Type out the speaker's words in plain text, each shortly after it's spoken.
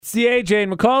It's the AJ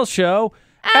and McCall show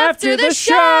after the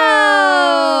show.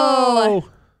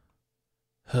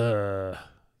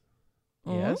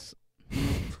 Yes.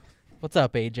 What's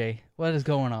up, AJ? What is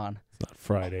going on? It's not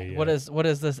Friday yet. What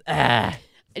is this? I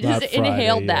just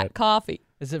inhaled that coffee.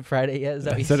 Is it Friday yet? Is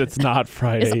that what I you said it's not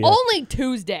Friday It's yet. only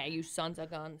Tuesday, you sons of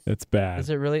guns. It's bad.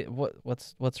 Is it really?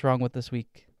 What's wrong with this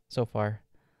week so far?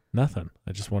 Nothing.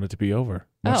 I just want it to be over.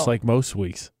 Much like most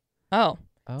weeks. Oh.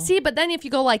 See, but then if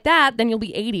you go like that, then you'll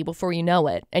be 80 before you know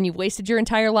it. And you've wasted your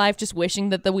entire life just wishing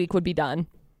that the week would be done.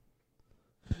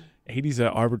 80's an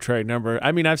arbitrary number.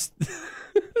 I mean, I've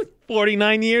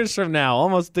 49 years from now,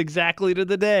 almost exactly to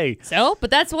the day. So, but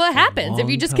that's what happens. If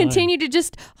you just continue to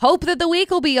just hope that the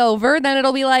week will be over, then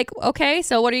it'll be like, okay,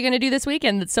 so what are you going to do this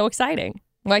weekend that's so exciting?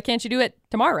 Why can't you do it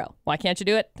tomorrow? Why can't you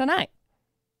do it tonight?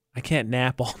 I can't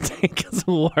nap all day because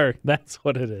of work. That's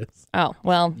what it is. Oh,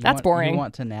 well, that's boring. You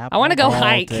want to nap? I want to go all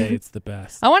hike. Day, it's the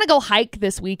best. I want to go hike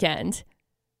this weekend,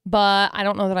 but I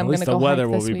don't know that I'm going to go hike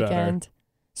this weekend. Better.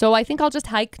 So I think I'll just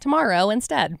hike tomorrow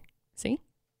instead. See?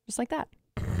 Just like that.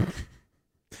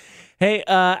 Hey,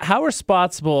 how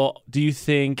responsible do you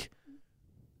think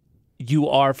you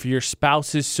are for your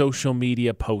spouse's social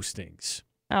media postings?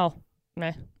 Oh,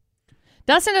 meh.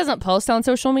 Dustin doesn't post on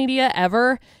social media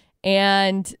ever,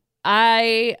 and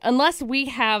unless we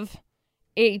have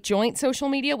a joint social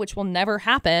media, which will never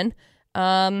happen,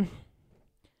 that's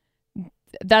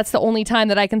the only time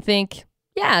that I can think,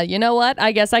 yeah, you know what?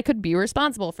 I guess I could be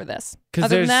responsible for this.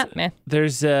 Other than that, meh.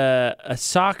 There's a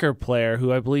soccer player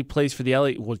who I believe plays for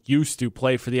the used to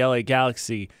play for the LA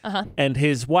Galaxy, and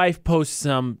his wife posts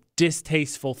some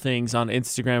distasteful things on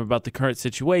Instagram about the current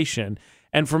situation.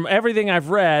 And from everything I've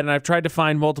read, and I've tried to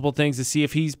find multiple things to see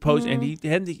if he's posted, and he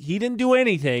didn't do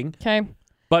anything. Okay.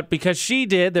 But because she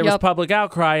did, there was public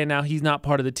outcry, and now he's not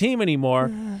part of the team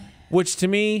anymore, which to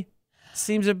me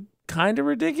seems kind of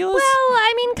ridiculous. Well,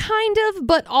 I mean, kind of,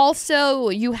 but also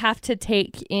you have to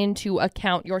take into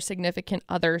account your significant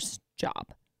other's job.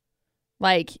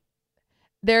 Like,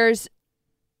 what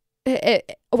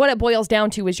it boils down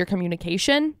to is your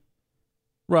communication.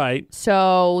 Right.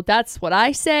 So that's what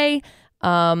I say.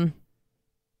 And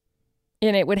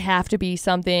it would have to be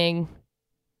something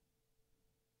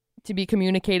to be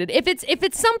communicated. If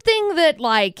it's something that,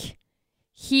 like,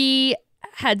 he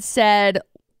had said,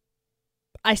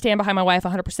 I stand behind my wife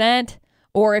 100%,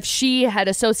 or if she had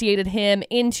associated him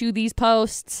into these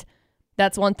posts,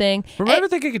 that's one thing. From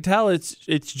everything I could tell, it's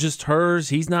just hers.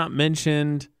 He's not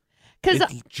mentioned.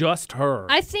 It's just her.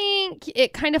 I think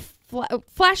it kind of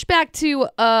flashed back to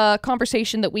a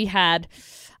conversation that we had.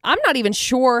 I'm not even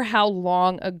sure how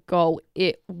long ago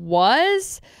it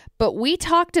was, but we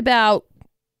talked about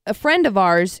a friend of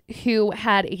ours who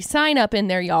had a sign up in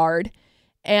their yard,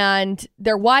 and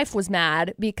their wife was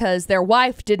mad because their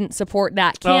wife didn't support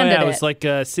that candidate. Oh, yeah, it was like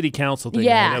a city council thing.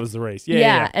 Yeah. Right? That was the race.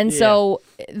 So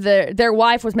their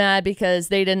wife was mad because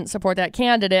they didn't support that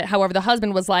candidate. However, the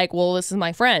husband was like, well, this is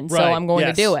my friend, so I'm going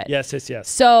to do it. Yes.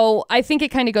 So I think it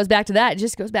kind of goes back to that. It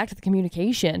just goes back to the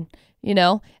communication, you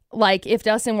know? Like, if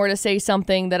Dustin were to say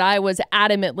something that I was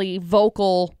adamantly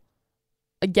vocal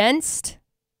against,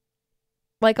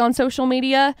 like on social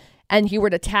media, and he were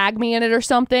to tag me in it or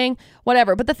something,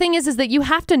 whatever. But the thing is that you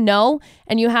have to know,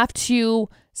 and you have to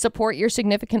support your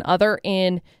significant other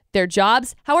in their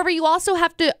jobs. However, you also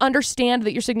have to understand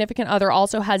that your significant other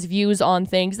also has views on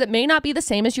things that may not be the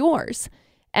same as yours.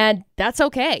 And that's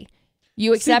okay.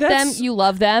 You accept them, you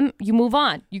love them, you move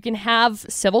on. You can have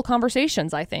civil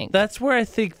conversations, I think. That's where I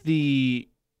think the,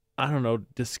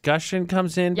 discussion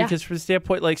comes in, because from the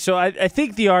standpoint, I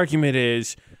think the argument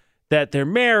is that they're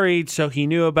married, so he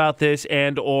knew about this,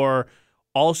 and or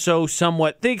also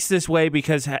somewhat thinks this way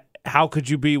because how could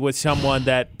you be with someone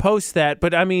that posts that?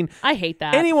 But I mean, I hate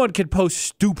that. Anyone could post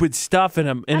stupid stuff in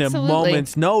a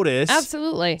moment's notice.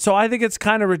 Absolutely. So I think it's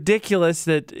kind of ridiculous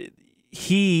that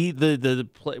he,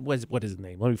 what is his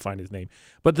name? Let me find his name.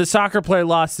 But the soccer player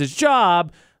lost his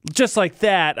job just like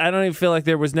that. I don't even feel like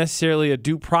there was necessarily a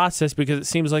due process, because it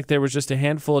seems like there was just a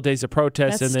handful of days of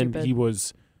protest. That's and then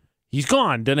stupid. He's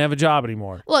gone, doesn't have a job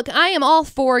anymore. Look, I am all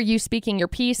for you speaking your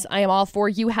piece. I am all for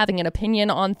you having an opinion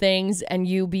on things and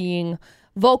you being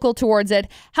vocal towards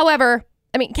it. However,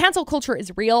 I mean, cancel culture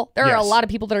is real. There are a lot of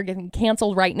people that are getting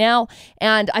canceled right now.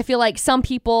 And I feel like some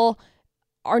people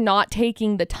are not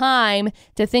taking the time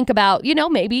to think about,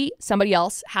 maybe somebody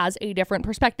else has a different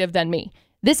perspective than me.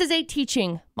 This is a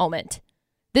teaching moment.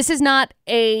 This is not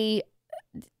a,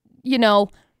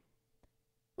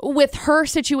 with her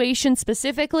situation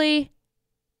specifically,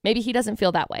 maybe he doesn't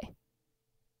feel that way.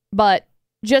 But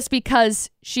just because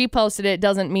she posted it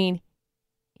doesn't mean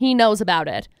he knows about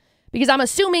it. because I'm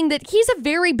assuming that he's a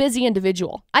very busy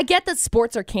individual. I get that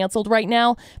sports are canceled right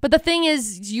now, but the thing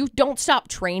is, you don't stop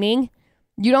training.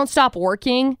 You don't stop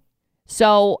working.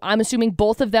 So I'm assuming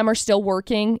both of them are still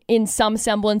working in some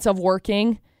semblance of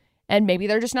working. And maybe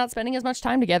they're just not spending as much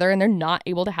time together and they're not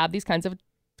able to have these kinds of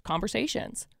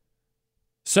conversations.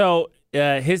 So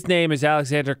his name is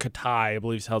Alexander Katai, I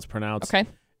believe is how it's pronounced. Okay.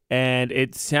 And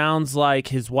it sounds like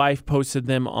his wife posted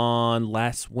them on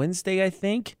last Wednesday, I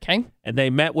think. Okay. And they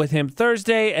met with him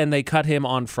Thursday, and they cut him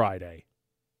on Friday.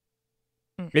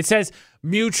 It says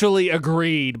mutually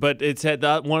agreed, but it said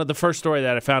one of the first story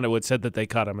that I found it said that they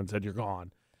cut him and said, you're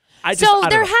gone. I don't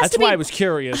know. That's why I was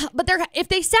curious. But if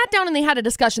they sat down and they had a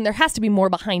discussion, there has to be more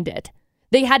behind it.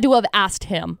 They had to have asked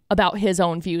him about his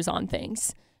own views on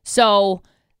things. So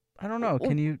I don't know.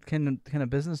 Can a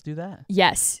business do that?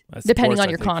 Yes, depending on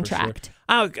your contract.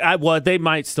 Sure. Well, they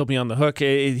might still be on the hook.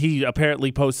 He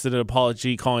apparently posted an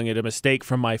apology, calling it a mistake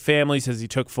from my family. Says he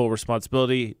took full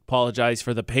responsibility, apologized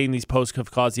for the pain these posts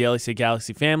have caused the LA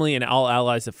Galaxy family and all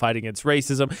allies that fight against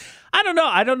racism. I don't know.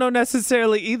 I don't know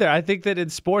necessarily either. I think that in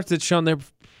sports, it's shown they're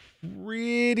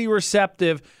pretty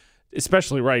receptive,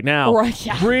 especially right now. Right,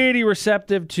 yeah. Pretty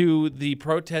receptive to the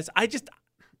protests.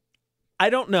 I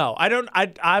don't know.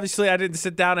 I obviously didn't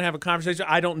sit down and have a conversation.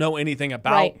 I don't know anything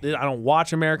about it. I don't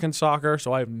watch American soccer,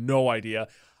 so I have no idea.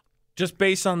 Just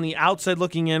based on the outside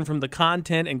looking in from the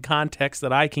content and context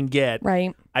that I can get,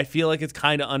 right. I feel like it's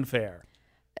kind of unfair.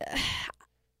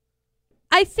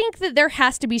 I think that there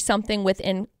has to be something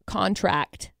within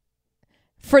contract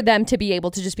for them to be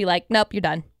able to just be like, nope, you're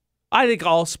done. I think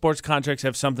all sports contracts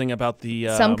have something about the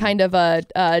some kind of a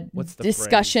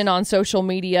discussion on social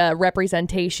media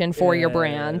representation for your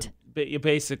brand.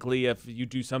 Basically, if you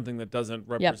do something that doesn't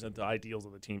represent the ideals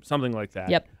of the team, something like that.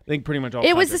 Yep. I think pretty much all.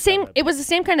 It was the same. It was the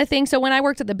same kind of thing. So when I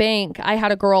worked at the bank, I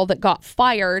had a girl that got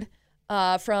fired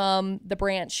from the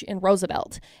branch in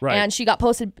Roosevelt, and she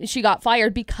got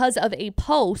fired because of a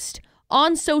post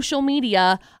on social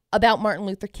media about Martin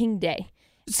Luther King Day.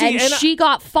 And she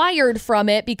got fired from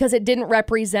it because it didn't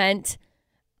represent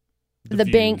the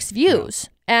bank's views.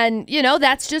 Yeah. And,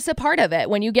 that's just a part of it.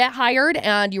 When you get hired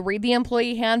and you read the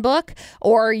employee handbook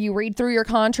or you read through your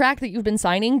contract that you've been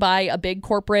signing by a big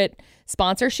corporate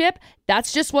sponsorship,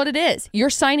 that's just what it is. You're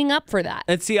signing up for that.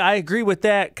 And see, I agree with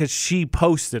that because she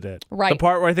posted it. Right. The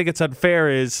part where I think it's unfair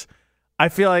is I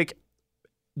feel like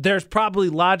there's probably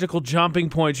logical jumping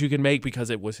points you can make because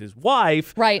it was his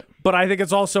wife. Right. But I think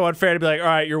it's also unfair to be like, all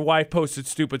right, your wife posted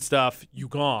stupid stuff, you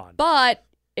gone. But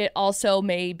it also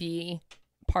may be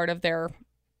part of their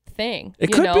thing.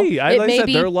 It could be. Like I said,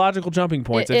 there are logical jumping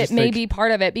points. It may be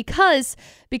part of it because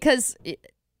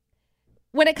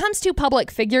when it comes to public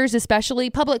figures, especially,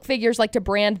 public figures like to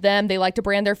brand them. They like to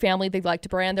brand their family. They like to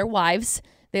brand their wives.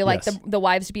 They like the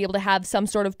wives to be able to have some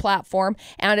sort of platform,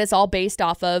 and it's all based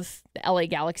off of the LA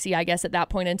Galaxy, I guess, at that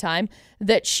point in time,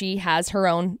 that she has her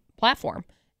own platform.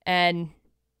 And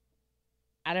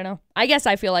I don't know. I guess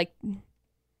I feel like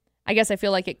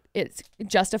it's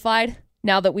justified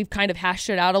now that we've kind of hashed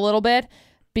it out a little bit,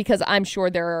 because I'm sure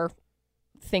there are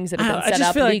things that have been set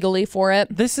up legally for it.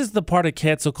 This is the part of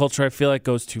cancel culture I feel like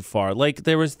goes too far. Like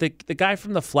there was the guy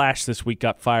from The Flash this week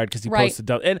got fired because he posted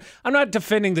dumb. And I'm not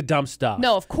defending the dumb stuff.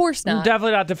 No, of course not. I'm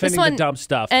definitely not defending the dumb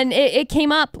stuff. And it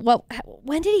came up. Well,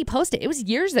 when did he post it? It was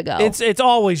years ago. It's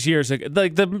always years ago.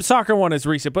 Like the soccer one is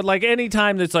recent, but like any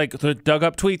time that's like the dug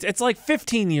up tweets, it's like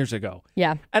 15 years ago.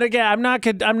 Yeah. And again, I'm not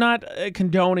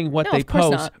condoning what they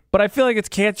post, but I feel like it's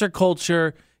cancel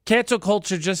culture. Cancel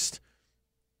culture just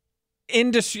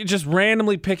industry, just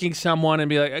randomly picking someone and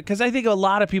be like, because I think a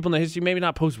lot of people in the history maybe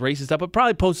not post racist stuff, but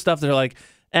probably post stuff that are like,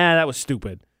 that was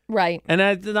stupid. Right. And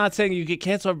I'm not saying you get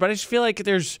canceled, but I just feel like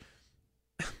there's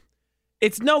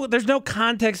no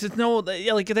context. It's no,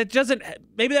 like, that doesn't,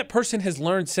 maybe that person has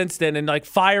learned since then, and like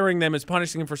firing them is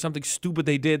punishing them for something stupid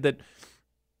they did that,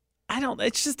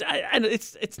 it's just,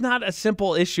 it's not a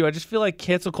simple issue. I just feel like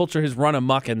cancel culture has run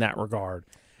amok in that regard.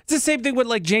 It's the same thing with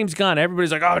like James Gunn.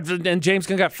 Everybody's like, oh, and James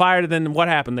Gunn got fired, and then what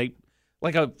happened?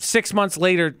 6 months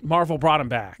later, Marvel brought him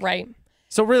back. Right.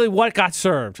 So really, what got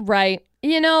served? Right.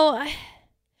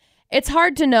 It's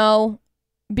hard to know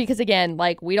because, again,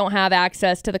 like, we don't have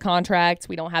access to the contracts.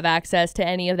 We don't have access to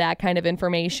any of that kind of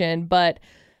information. But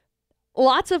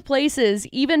lots of places,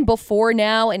 even before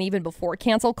now and even before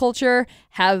cancel culture,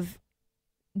 have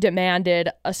demanded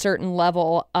a certain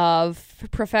level of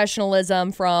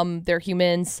professionalism from their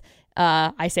humans.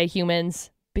 I say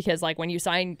humans because, like, when you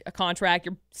sign a contract,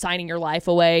 you're signing your life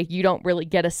away. You don't really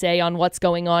get a say on what's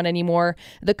going on anymore.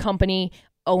 The company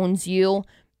owns you.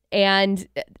 And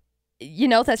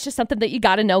that's just something that you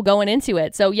got to know going into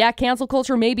it. So yeah, cancel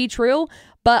culture may be true,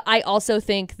 but I also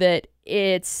think that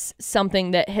it's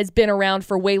something that has been around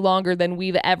for way longer than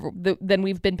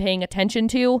we've been paying attention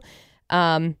to.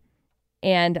 And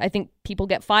I think people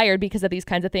get fired because of these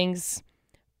kinds of things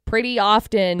pretty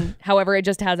often. However, it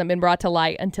just hasn't been brought to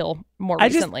light until more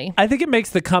recently. I think it makes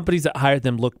the companies that hired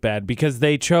them look bad because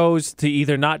they chose to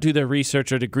either not do their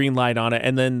research or to green light on it,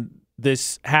 and then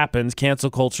this happens. Cancel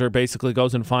culture basically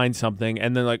goes and finds something,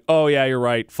 and then like, oh yeah, you're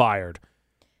right, fired.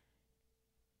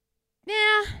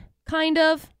 Yeah, kind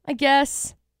of, I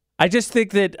guess. I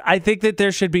think that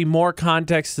there should be more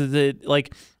context to the,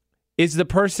 like, is the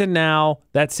person now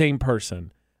that same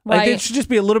person? Right. Like, it should just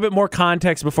be a little bit more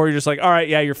context before you're just like, all right,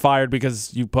 yeah, you're fired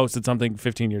because you posted something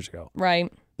 15 years ago.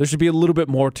 Right. There should be a little bit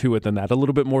more to it than that, a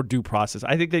little bit more due process.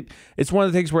 I think that it's one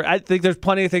of the things where I think there's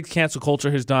plenty of things cancel culture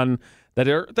has done that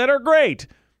are great.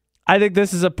 I think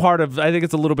this is I think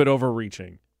it's a little bit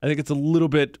overreaching. I think it's a little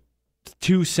bit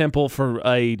too simple for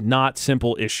a not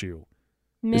simple issue.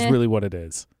 Meh. Is really what it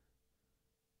is.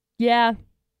 Yeah,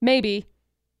 maybe.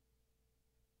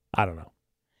 I don't know.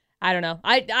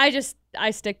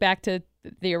 I stick back to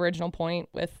the original point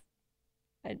with,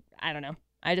 I don't know.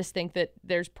 I just think that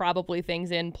there's probably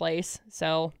things in place.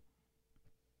 So,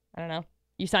 I don't know.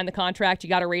 You sign the contract, you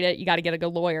got to read it, you got to get a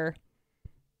good lawyer.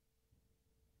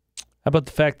 How about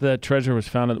the fact that treasure was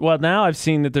found? Well, now I've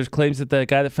seen that there's claims that the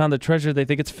guy that found the treasure, they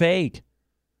think it's fake.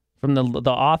 From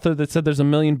the author that said there's $1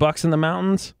 million in the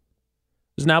mountains.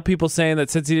 There's now people saying that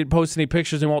since he didn't post any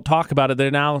pictures and won't talk about it,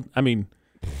 they're now, I mean,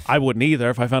 I wouldn't either.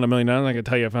 If I found $1 million, I could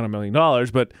tell you I found $1 million,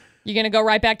 but... You're going to go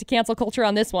right back to cancel culture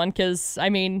on this one because, I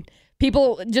mean,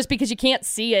 people, just because you can't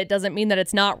see it doesn't mean that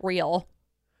it's not real.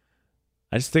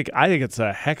 I think it's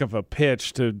a heck of a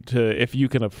pitch to if you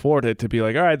can afford it, to be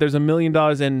like, all right, there's $1 million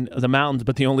in the mountains,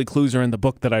 but the only clues are in the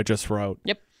book that I just wrote.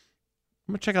 Yep.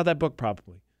 I'm going to check out that book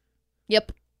probably.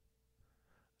 Yep.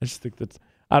 I just think that's...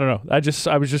 I don't know. I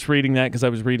was just reading that because I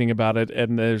was reading about it,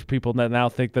 and there's people that now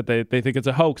think that they think it's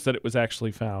a hoax that it was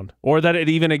actually found or that it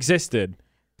even existed.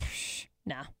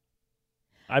 Nah.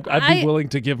 I'd be willing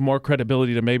to give more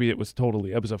credibility to maybe it was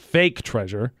a fake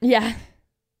treasure. Yeah.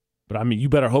 But I mean, you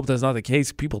better hope that's not the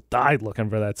case. People died looking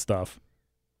for that stuff.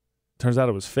 Turns out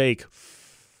it was fake.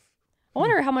 I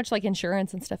wonder how much like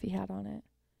insurance and stuff he had on it.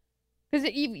 Because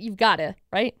you've got to,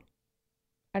 right?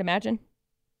 I'd imagine.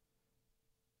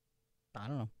 I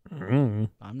don't know. Mm-hmm.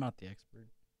 I'm not the expert.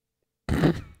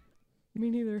 Me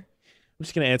neither. I'm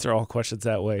just going to answer all questions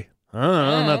that way.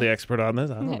 I'm not the expert on this.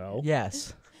 I don't know.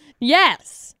 Yes.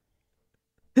 Yes.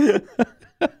 I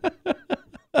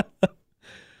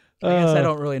guess I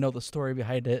don't really know the story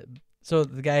behind it. So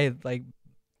the guy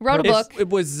wrote a book. It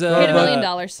was hit $1 million.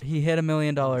 He hit $1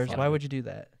 million. Why would you do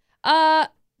that?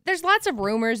 There's lots of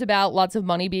rumors about lots of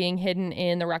money being hidden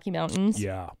in the Rocky Mountains.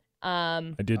 Yeah.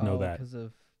 I did know that.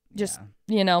 Just,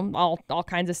 all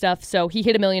kinds of stuff. So he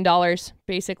hit $1 million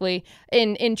basically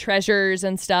in treasures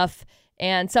and stuff.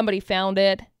 And somebody found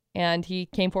it, and he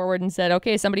came forward and said,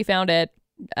 okay, somebody found it.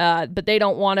 But they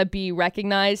don't want to be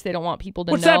recognized. They don't want people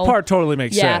to know. That part totally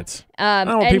makes sense. I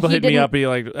don't want people hitting me up, be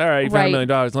like, all right, you found $1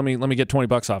 million. Let me get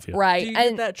 $20 off you. Right. Do you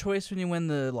get that choice when you win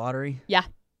the lottery? Yeah.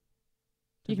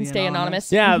 You can stay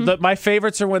anonymous. Yeah. My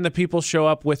favorites are when the people show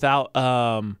up without they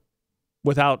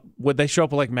show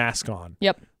up with like mask on.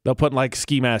 Yep. They'll put like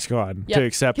ski mask on to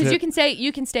accept it. Because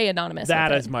you can stay anonymous.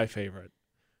 That is my favorite.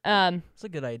 It's a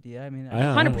good idea. I mean,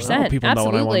 100%. People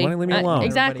absolutely. know when I want money. Leave me alone.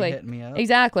 Exactly. Hit me up.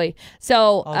 Exactly. So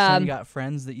all of a sudden you got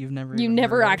friends that you've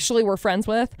never actually were friends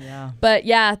with. Yeah. But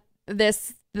yeah,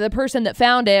 the person that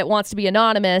found it wants to be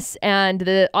anonymous, and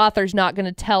the author's not going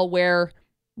to tell where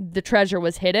the treasure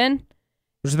was hidden.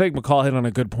 Which I think McCall hit on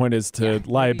a good point as to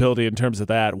liability in terms of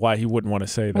that, why he wouldn't want to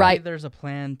say that. Right. Maybe there's a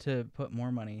plan to put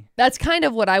more money. That's kind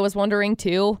of what I was wondering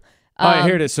too.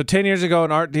 Here it is. So 10 years ago,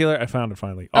 an art dealer, I found it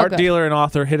finally. Dealer and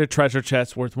author hid a treasure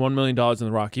chest worth $1 million in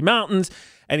the Rocky Mountains,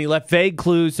 and he left vague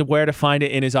clues to where to find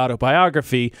it in his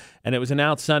autobiography, and it was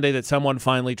announced Sunday that someone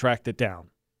finally tracked it down.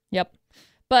 Yep.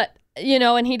 But,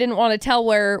 and he didn't want to tell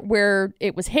where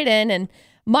it was hidden, and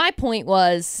my point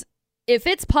was, if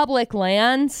it's public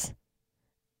lands,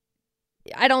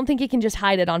 I don't think you can just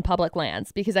hide it on public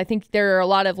lands, because I think there are a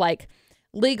lot of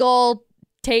legal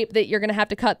tape that you're going to have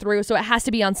to cut through, so it has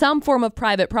to be on some form of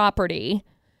private property.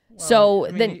 Well, so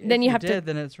then you have to.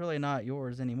 Then it's really not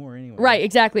yours anymore, anyway. Right,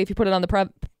 exactly. If you put it on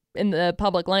in the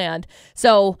public land.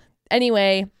 So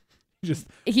anyway,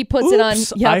 he puts it on.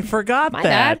 Yep, I forgot my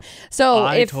that. Bad. So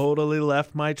I totally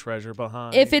left my treasure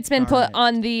behind. If it's been put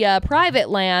on the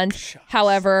private land,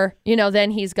 however,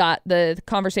 then he's got the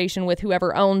conversation with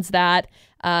whoever owns that.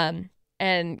 And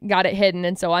and got it hidden.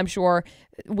 And so I'm sure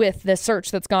with the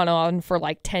search that's gone on for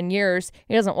like 10 years,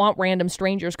 he doesn't want random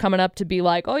strangers coming up to be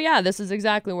like, oh yeah, this is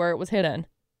exactly where it was hidden.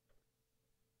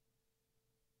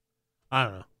 I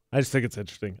don't know. I just think it's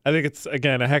interesting. I think it's,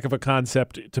 again, a heck of a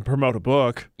concept to promote a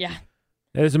book. Yeah.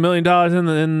 There's $1 million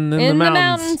in the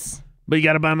mountains. But you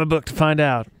got to buy my book to find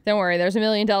out. Don't worry. There's $1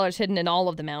 million hidden in all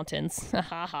of the mountains. Ha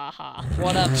ha ha.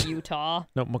 What up, Utah?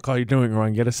 No, McCall, you're doing it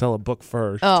wrong. You got to sell a book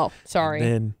first. Oh, sorry.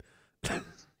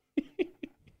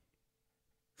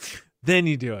 Then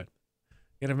you do it.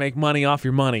 You got to make money off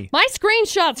your money. My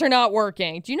screenshots are not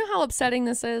working. Do you know how upsetting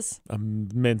this is?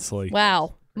 Immensely.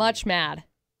 Wow. Much mad.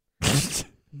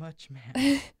 Much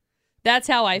mad. That's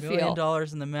how I $1 million feel.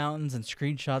 in the mountains and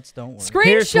screenshots don't work.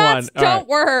 Screenshots don't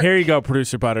work. Here you go,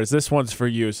 Producer Butters. This one's for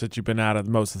you since you've been out of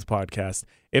most of the podcast.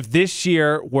 If this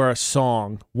year were a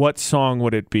song, what song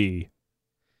would it be?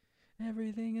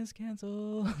 Everything is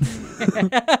canceled.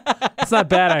 It's not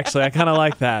bad, actually. I kind of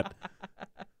like that.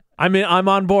 I'm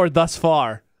on board thus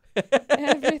far.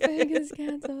 Everything is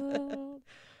canceled.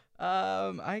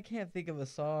 I can't think of a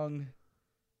song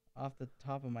off the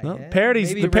top of my head. Parodies.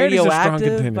 Maybe The parodies are strong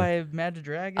Radioactive contender. by Imagine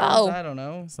Dragons. Oh. I don't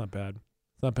know. It's not bad.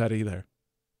 It's not bad either.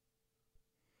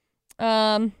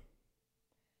 I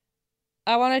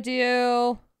want to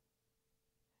do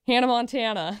Hannah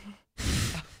Montana.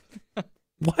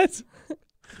 What?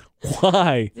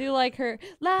 Why? Do like her,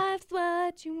 life's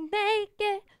what you make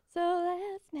it, so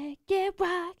let's make it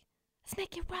rock. Let's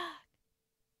make it rock.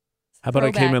 How about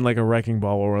I came Throwback. in like a wrecking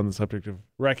ball while we're on the subject of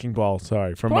Wrecking Ball?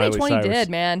 Sorry, from Miley 2020 Cyrus. did,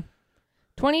 man.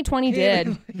 2020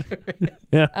 did.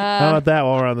 Yeah. How about that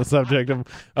while we're on the subject of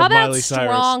How about Miley Cyrus?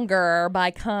 Stronger by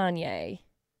Kanye?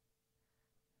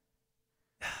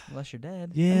 Unless you're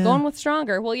dead. Yeah. I'm going with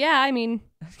Stronger. Well, yeah, I mean,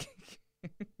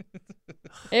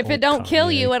 if it Old don't kill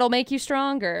Kanye. you, it'll make you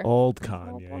stronger. Old That's the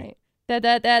whole Kanye. point.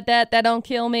 That don't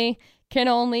kill me can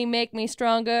only make me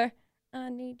stronger. I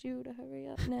need you to hurry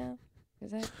up now,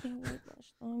 because I can't wait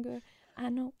much longer. I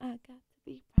know I got to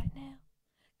be right now.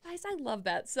 Guys, I love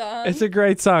that song. It's a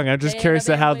great song. I'm just And curious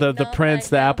I've to how been the waiting all Prince, night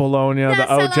the now. Apollonia, the That's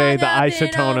how OJ, long the I've been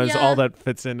on isotoners, ya. all that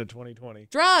fits into 2020.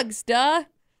 Drugs, duh.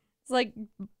 It's like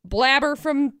blabber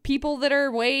from people that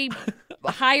are way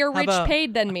higher rich about-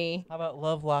 paid than me. How about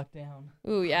Love Lockdown?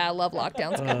 Ooh, yeah, I love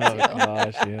lockdowns. Oh, Too.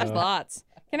 gosh, There's yeah. lots.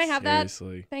 Can I have that?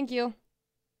 Seriously. Thank you.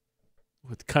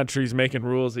 With countries making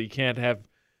rules that you can't have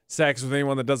sex with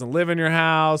anyone that doesn't live in your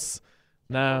house.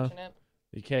 No. Unfortunate.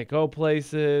 You can't go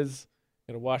places.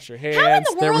 You gotta wash your hands. How in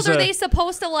the There world was are a- they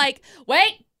supposed to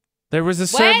there was a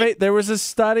survey. There was a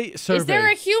study. Survey. Is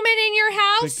there a human in your Big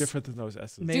house? difference than those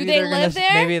S's. Maybe they they're gonna live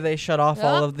there? Maybe they shut off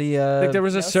all Oh. of the. I think there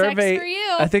was a No sex survey. for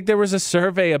you. I think there was a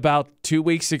survey about 2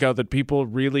 weeks ago that people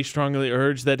really strongly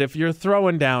urged that if you're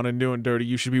throwing down and doing dirty,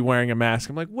 you should be wearing a mask.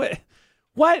 I'm like, what?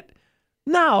 What?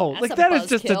 No, That's like a that is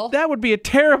just buzzkill. that would be a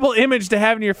terrible image to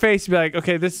have in your face. Be like,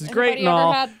 okay, this is great Anybody and ever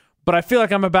all, had- but I feel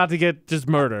like I'm about to get just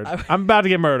murdered. I'm about to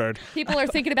get murdered. People are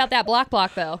thinking about that block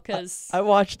though, because I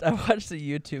watched a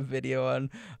YouTube video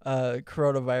on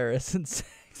coronavirus and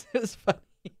sex. It was funny.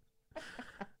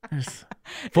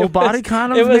 Full It body was-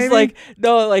 condoms. It was maybe? like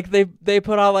no, like they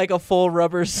put on like a full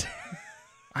rubber.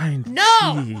 No!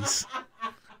 Jeez.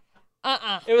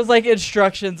 It was like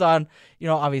instructions on,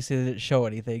 obviously they didn't show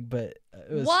anything, but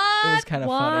it was kind of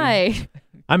funny. Why?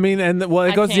 I mean, and it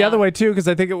I goes the other can't. way too, because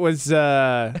I think it was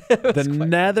the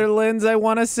Netherlands. I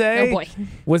want to say Oh boy.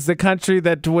 was the country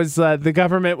that was the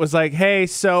government was like, hey,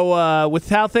 so with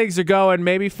how things are going,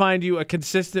 maybe find you a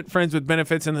consistent friends with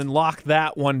benefits and then lock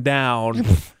that one down,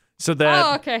 so Oh,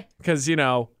 that okay. because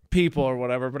people or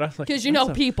whatever. But I was like, Because you know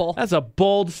people. that's a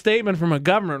bold statement from a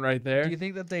government right there. Do you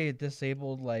think that they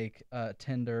disabled like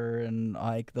Tinder and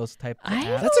like those type of I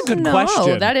apps? That's a good don't know.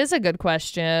 question. That is a good But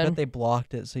question. they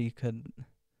blocked it so you couldn't.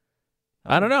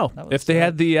 I don't know That was if they sad.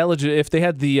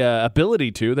 had the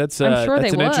ability to. That's I'm sure that's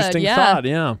they an would, interesting yeah. thought.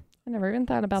 Yeah. I never even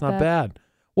thought about It's not that. bad.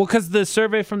 Well, because the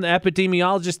survey from the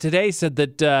epidemiologist today said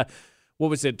that, what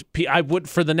was it? I would,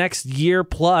 for the next year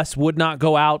plus, would not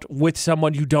go out with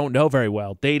someone you don't know very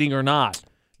well, dating or not.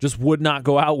 Just would not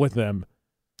go out with them.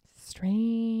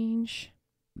 Strange.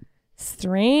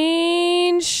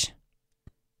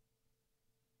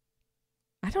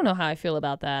 I don't know how I feel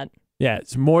about that. Yeah,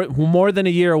 it's more than a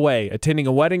year away. Attending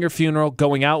a wedding or funeral,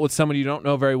 going out with someone you don't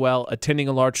know very well, attending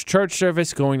a large church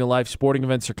service, going to live sporting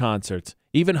events or concerts,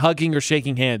 even hugging or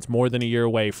shaking hands, more than a year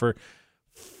away for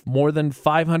more than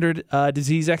 500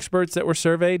 disease experts that were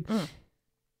surveyed. I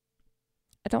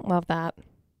don't love that.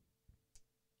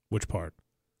 Which part?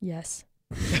 Yes.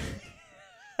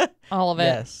 All of it.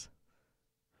 Yes.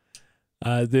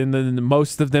 Then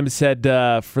most of them said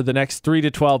for the next 3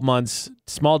 to 12 months,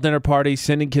 small dinner parties,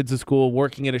 sending kids to school,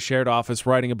 working at a shared office,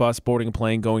 riding a bus, boarding a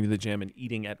plane, going to the gym, and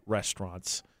eating at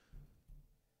restaurants.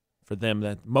 For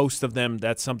them, most of them,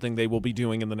 that's something they will be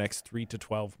doing in the next 3 to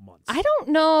 12 months. I don't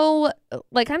know.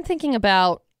 Like, I'm thinking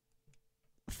about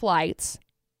flights,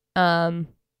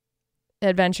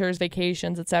 adventures,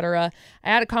 vacations, etc. I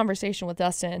had a conversation with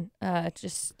Dustin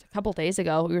just a couple days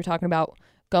ago. We were talking about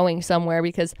going somewhere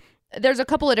because there's a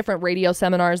couple of different radio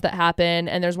seminars that happen,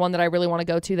 and there's one that I really want to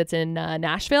go to that's in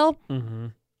Nashville. Mm-hmm.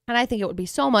 And I think it would be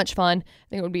so much fun. I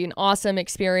think it would be an awesome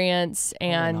experience.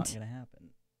 And not gonna happen.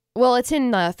 Well, it's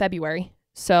in February,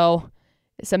 so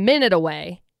it's a minute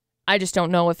away. I just don't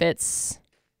know if it's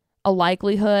a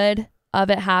likelihood of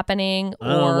it happening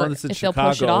or if they'll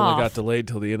push it off. It got delayed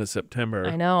till the end of September.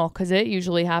 I know, because it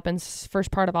usually happens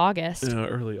first part of August. Yeah,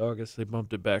 early August. They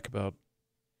bumped it back about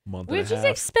a month and a half. Which is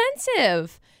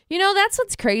expensive. You know, that's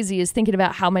what's crazy is thinking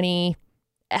about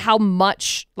how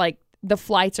much like the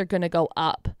flights are going to go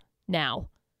up now.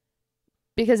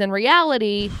 Because in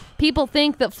reality, people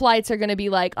think that flights are going to be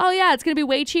like, oh yeah, it's going to be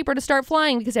way cheaper to start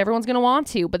flying because everyone's going to want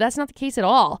to. But that's not the case at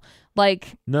all.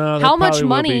 Like, no, how much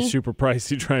money? Will be super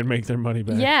pricey try and make their money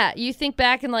back. Yeah, you think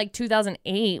back in like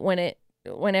 2008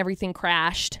 when everything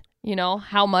crashed. You know,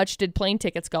 how much did plane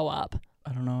tickets go up?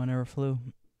 I don't know. I never flew.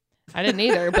 I didn't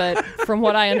either, but from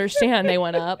what I understand, they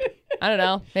went up. I don't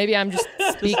know. Maybe I'm just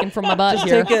speaking from my butt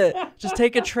here. Just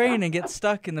take a train and get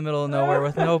stuck in the middle of nowhere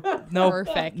with no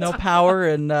Perfect. no power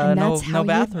and no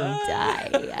bathroom.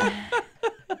 Die.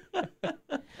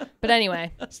 But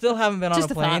anyway, still haven't been on a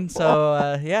plane,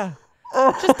 so yeah.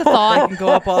 Just a thought. They can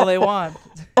go up all they want.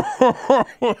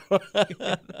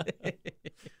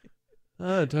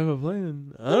 Time of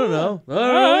plane. I don't know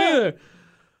either.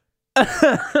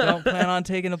 Don't plan on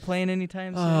taking a plane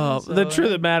anytime soon. So, the truth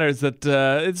of the matter is that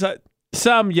it's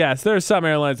there are some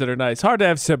airlines that are nice. Hard to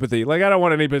have sympathy. Like, I don't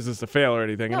want any business to fail or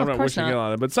anything. No, I'm not wishing it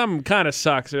on them, but some kind of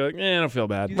sucks. You're like, I don't feel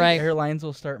bad. You think airlines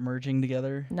will start merging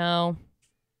together? No,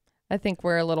 I think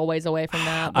we're a little ways away from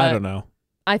that. I don't know.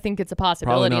 I think it's a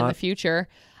possibility in the future.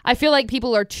 I feel like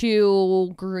people are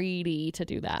too greedy to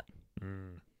do that. I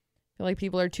feel like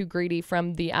people are too greedy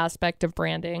from the aspect of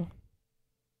branding.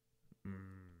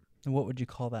 And what would you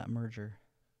call that merger?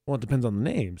 Well, it depends on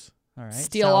the names. All right.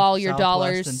 Steal all your Southwest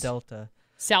dollars. And Delta.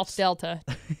 South Delta.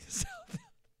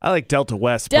 I like Delta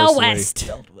West. Del personally.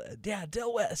 West.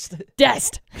 Del West.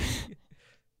 Dest.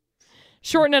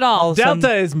 Shorten it all.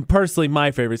 Delta is personally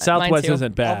my favorite. Southwest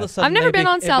isn't bad. I've never been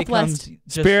on Southwest.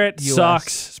 Spirit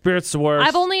sucks. Spirit's the worst.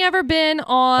 I've only ever been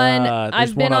on.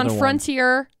 I've been on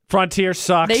Frontier. Frontier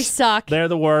sucks. They suck. They're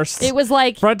the worst. It was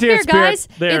like, Frontier here, guys,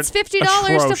 it's $50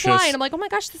 atrocious. to fly. And I'm like, oh my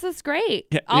gosh, this is great.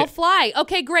 Yeah, I'll fly.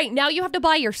 Okay, great. Now you have to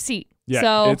buy your seat. Yeah,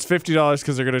 so, it's $50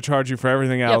 because they're going to charge you for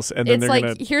everything else. And then they're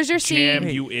going to here's your seat. Jam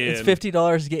you in. It's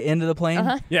 $50 to get into the plane?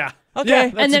 Uh-huh. Yeah. Okay.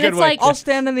 Yeah, and then it's like, I'll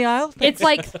stand in the aisle. It's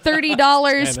like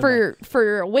 $30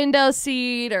 for a window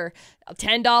seat or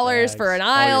 $10 for an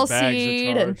aisle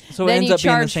seat, and so then it ends you up being the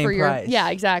charge same for your price. Yeah,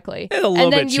 exactly. It's a little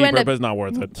bit cheaper, but it's not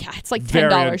worth it. Yeah, it's like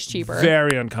 $10 cheaper.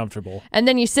 Very uncomfortable. And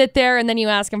then you sit there, and then you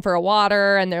ask them for a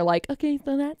water, and they're like, "Okay,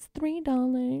 so that's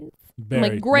 $3." I'm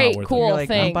like, great, cool,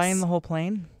 thanks. I'm buying the whole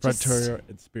plane. Frontier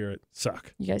and Spirit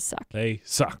suck. You guys suck. They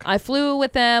suck. I flew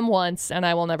with them once, and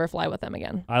I will never fly with them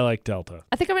again. I like Delta.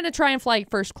 I think I'm going to try and fly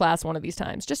first class one of these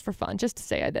times, just for fun, just to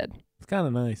say I did. It's kind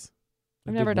of nice.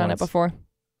 I've never done it before.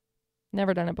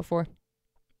 Never done it before.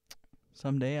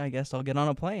 Someday, I guess I'll get on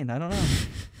a plane. I don't know.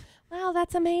 Wow,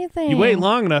 that's amazing. You wait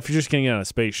long enough, you're just going to get on a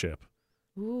spaceship.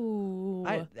 Ooh.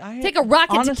 I take a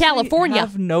rocket to California. I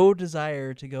have no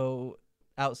desire to go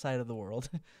outside of the world.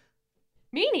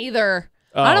 Me neither.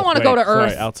 I don't want to go to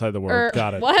Earth. Sorry, outside the world.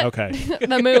 Got it. What? Okay.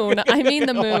 The moon. I mean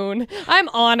the moon. I'm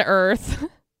on Earth.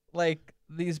 Like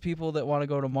these people that want to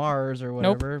go to Mars or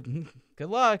whatever. Nope. Good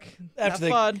luck. Have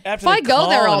fun. If I go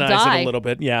there, I'll die. A little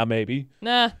bit. Yeah, maybe.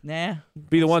 Nah.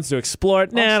 Be the ones to explore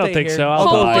it. Nah, I don't think so. I'll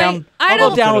go down. I'll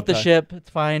go down with the ship.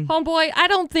 It's fine. Homeboy, I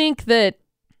don't think that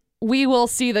we will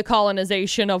see the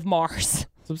colonization of Mars.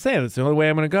 So I'm saying that's the only way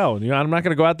I'm going to go. You know, I'm not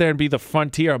going to go out there and be the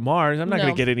frontier of Mars. I'm not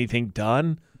going to get anything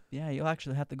done. Yeah, you'll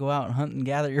actually have to go out and hunt and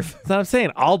gather your food. That's what I'm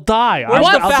saying. I'll die.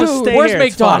 I'll just stay Where's here.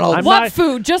 McDonald's? What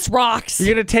food? Just rocks.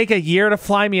 You're going to take a year to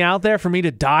fly me out there for me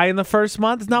to die in the first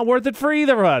month? It's not worth it for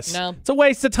either of us. No. It's a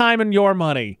waste of time and your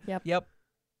money. Yep.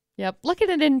 Look at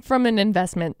it from an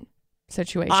investment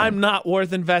situation. I'm not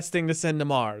worth investing to send to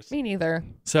Mars. Me neither.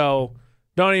 So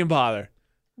don't even bother.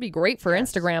 Be great for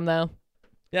Instagram, though.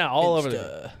 Yeah, all over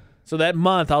there. So that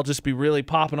month, I'll just be really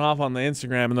popping off on the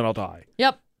Instagram, and then I'll die.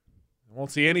 Yep. I won't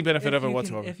see any benefit of it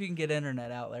whatsoever. If you can get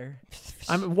internet out there.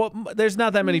 There's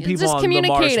not that many people Just on the Mars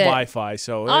communicate it. Wi-Fi,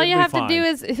 so all you have fine. to do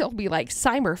is it'll be like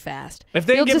cyberfast. If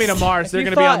they get me to Mars, they're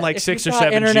going to be on like 6 or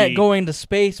 7G. Internet going to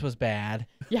space was bad.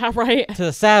 Yeah, right. To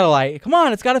the satellite. Come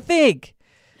on, it's got to think.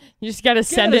 You just got to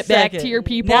send it back to your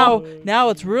people. Now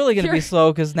it's really going to be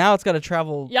slow because now it's got to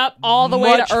travel. Yep, all the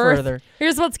way to Earth. Further.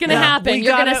 Here's what's going to happen.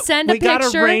 You're going to send a picture. We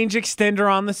got a range extender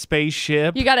on the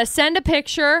spaceship. You got to send a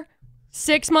picture.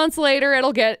 6 months later,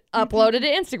 it'll get uploaded to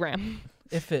Instagram.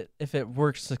 If it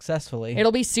works successfully.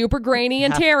 It'll be super grainy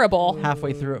and terrible.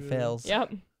 Halfway through it fails.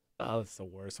 Yep. Oh, that's the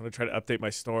worst. When I try to update my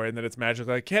story and then it's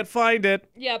magically, I can't find it.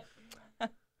 Yep.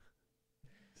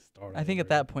 I think at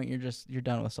that point you're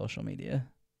done with social media.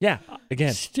 Yeah.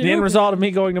 Again, the end result of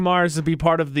me going to Mars would be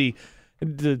part of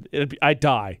I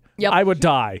die. Yep. I would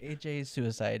die. AJ's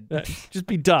suicide. Just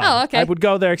be done. Oh, okay. I would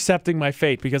go there accepting my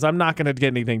fate because I'm not going to get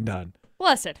anything done.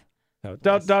 Blessed. No,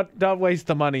 don't waste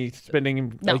the money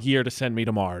spending a year to send me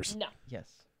to Mars. No. Yes.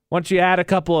 Once you add a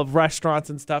couple of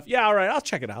restaurants and stuff, yeah, all right, I'll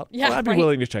check it out. Yeah, I'd be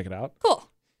willing to check it out. Cool.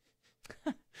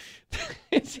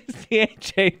 This is the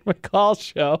AJ McCall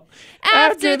show.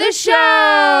 After the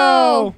show.